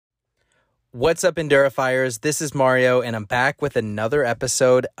What's up, Endurifiers? This is Mario, and I'm back with another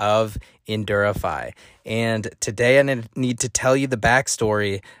episode of Endurify. And today I need to tell you the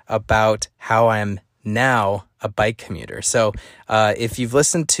backstory about how I'm now a bike commuter. So if you've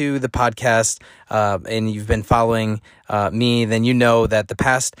listened to the podcast and you've been following me, then you know that the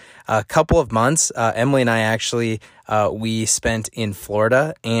past couple of months, Emily and I actually, we spent in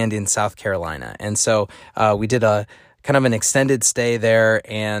Florida and in South Carolina. And so we did a kind of an extended stay there,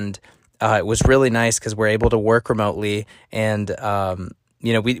 and it was really nice because we're able to work remotely, and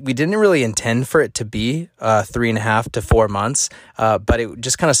we didn't really intend for it to be 3.5 to 4 months, but it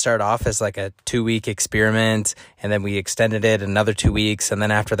just kind of started off as like a 2-week experiment, and then we extended it another 2 weeks, and then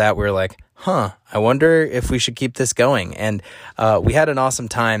after that we were like, I wonder if we should keep this going, and we had an awesome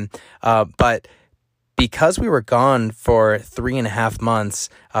time, but because we were gone for 3.5 months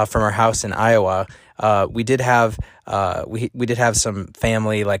from our house in Iowa, we did have we did have some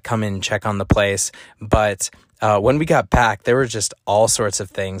family like come in and check on the place, but when we got back, there were just all sorts of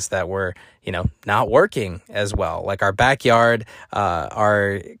things that were, not working as well. Like our backyard,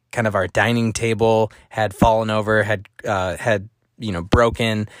 our dining table had fallen over, had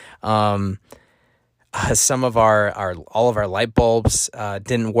broken. Some of all of our light bulbs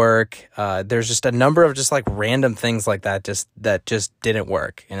didn't work. There's just a number of just like random things like that just didn't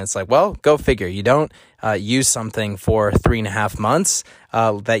work. And it's like, well, go figure. You don't use something for 3.5 months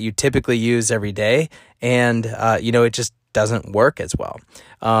that you typically use every day, and it just doesn't work as well.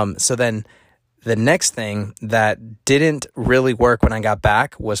 So then the next thing that didn't really work when I got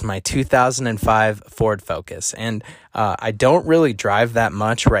back was my 2005 Ford Focus. And I don't really drive that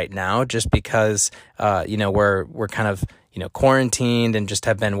much right now just because, we're kind of, quarantined and just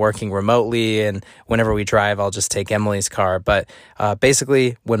have been working remotely. And whenever we drive, I'll just take Emily's car. But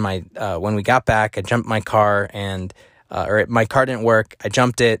basically, when we got back, I jumped my car and my car didn't work. I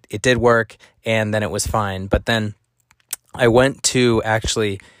jumped it. It did work. And then it was fine. But then I went to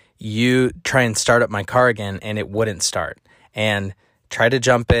actually try and start up my car again, and it wouldn't start, and tried to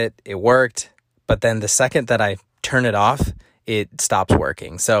jump it. It worked. But then the second that I turn it off, it stops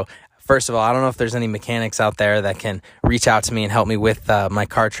working. So first of all, I don't know if there's any mechanics out there that can reach out to me and help me with my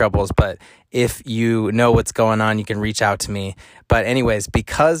car troubles, but if you know what's going on, you can reach out to me. But anyways,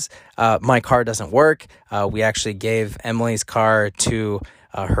 because my car doesn't work, we actually gave Emily's car to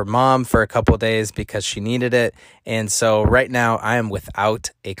her mom for a couple of days because she needed it. And so right now I am without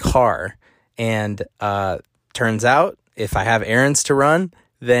a car. And turns out if I have errands to run,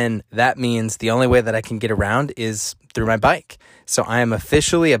 then that means the only way that I can get around is through my bike. So I am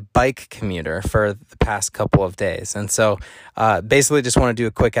officially a bike commuter for the past couple of days. And so basically just want to do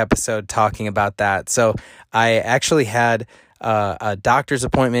a quick episode talking about that. So I actually had a doctor's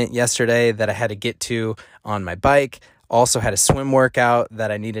appointment yesterday that I had to get to on my bike. Also had a swim workout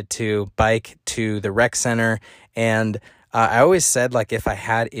that I needed to bike to the rec center. And I always said, like, if I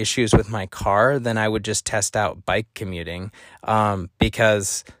had issues with my car, then I would just test out bike commuting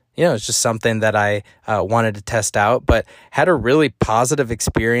because, it's just something that I wanted to test out, but had a really positive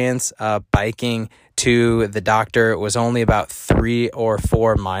experience biking to the doctor. It was only about 3 or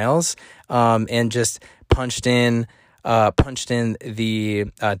 4 miles and just punched in the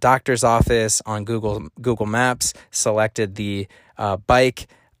doctor's office on Google Maps, selected the bike,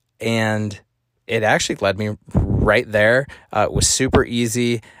 and it actually led me right there. It was super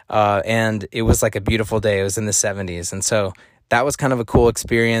easy, and it was like a beautiful day. It was in the 70s, and so that was kind of a cool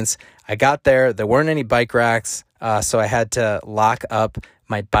experience. I got there. There weren't any bike racks, so I had to lock up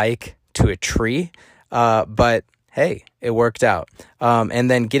my bike to a tree, but hey, it worked out. And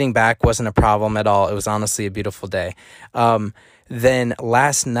then getting back wasn't a problem at all. It was honestly a beautiful day. Then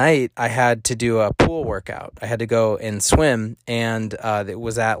last night I had to do a pool workout. I had to go and swim, and it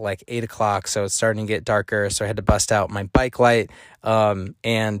was at like 8 o'clock. So it's starting to get darker. So I had to bust out my bike light,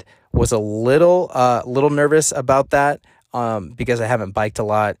 and was a little nervous about that. Because I haven't biked a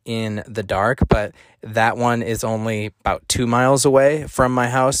lot in the dark, but that one is only about 2 miles away from my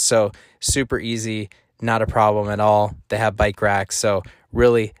house. So super easy. Not a problem at all. They have bike racks, so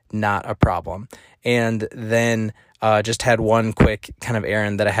really not a problem. And then just had one quick kind of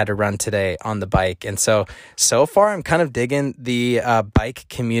errand that I had to run today on the bike. And so far I'm kind of digging the bike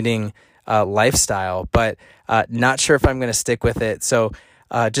commuting lifestyle, but not sure if I'm going to stick with it. So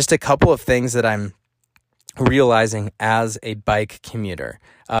just a couple of things that I'm realizing as a bike commuter.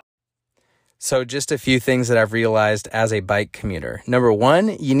 So just a few things that I've realized as a bike commuter. Number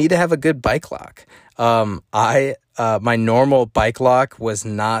one, you need to have a good bike lock. I my normal bike lock was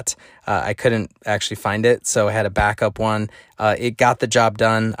not, I couldn't actually find it. So I had a backup one. It got the job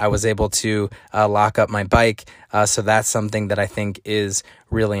done. I was able to lock up my bike. So that's something that I think is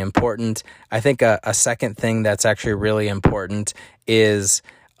really important. I think a second thing that's actually really important is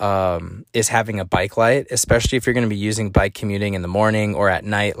having a bike light, especially if you're going to be using bike commuting in the morning or at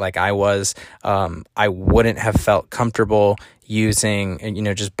night like I was. I wouldn't have felt comfortable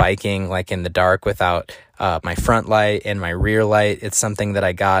using, just biking like in the dark without my front light and my rear light. It's something that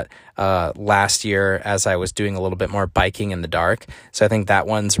I got last year as I was doing a little bit more biking in the dark. So I think that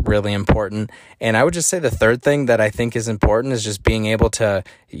one's really important. And I would just say the third thing that I think is important is just being able to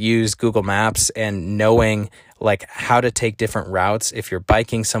use Google Maps and knowing like how to take different routes if you're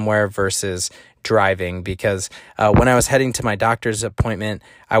biking somewhere versus driving. Because when I was heading to my doctor's appointment,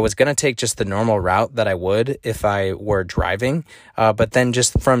 I was going to take just the normal route that I would if I were driving. But then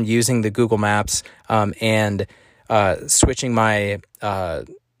just from using the Google Maps and switching my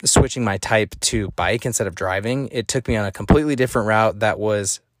type to bike instead of driving, it took me on a completely different route that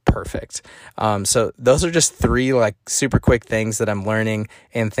was perfect. So those are just three like super quick things that I'm learning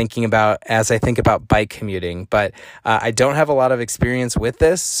and thinking about as I think about bike commuting. But I don't have a lot of experience with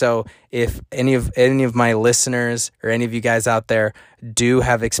this. So if any of my listeners or any of you guys out there do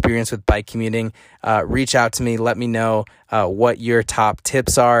have experience with bike commuting, reach out to me. Let me know what your top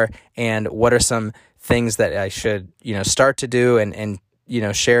tips are and what are some things that I should, start to do and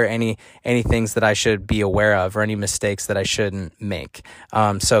share any things that I should be aware of or any mistakes that I shouldn't make.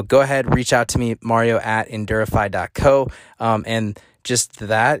 So go ahead, reach out to me, mario@endurify.co. And just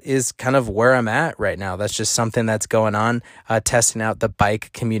that is kind of where I'm at right now. That's just something that's going on, testing out the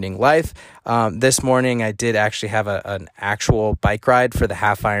bike commuting life. This morning, I did actually have an actual bike ride for the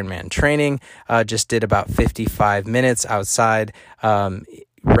half Ironman training. Just did about 55 minutes outside,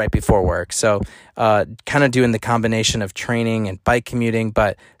 right before work. So kind of doing the combination of training and bike commuting,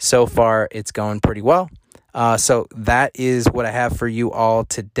 but so far it's going pretty well. So that is what I have for you all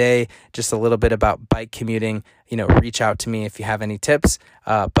today. Just a little bit about bike commuting. Reach out to me if you have any tips.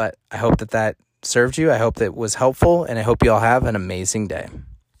 But I hope that served you. I hope that was helpful, and I hope you all have an amazing day.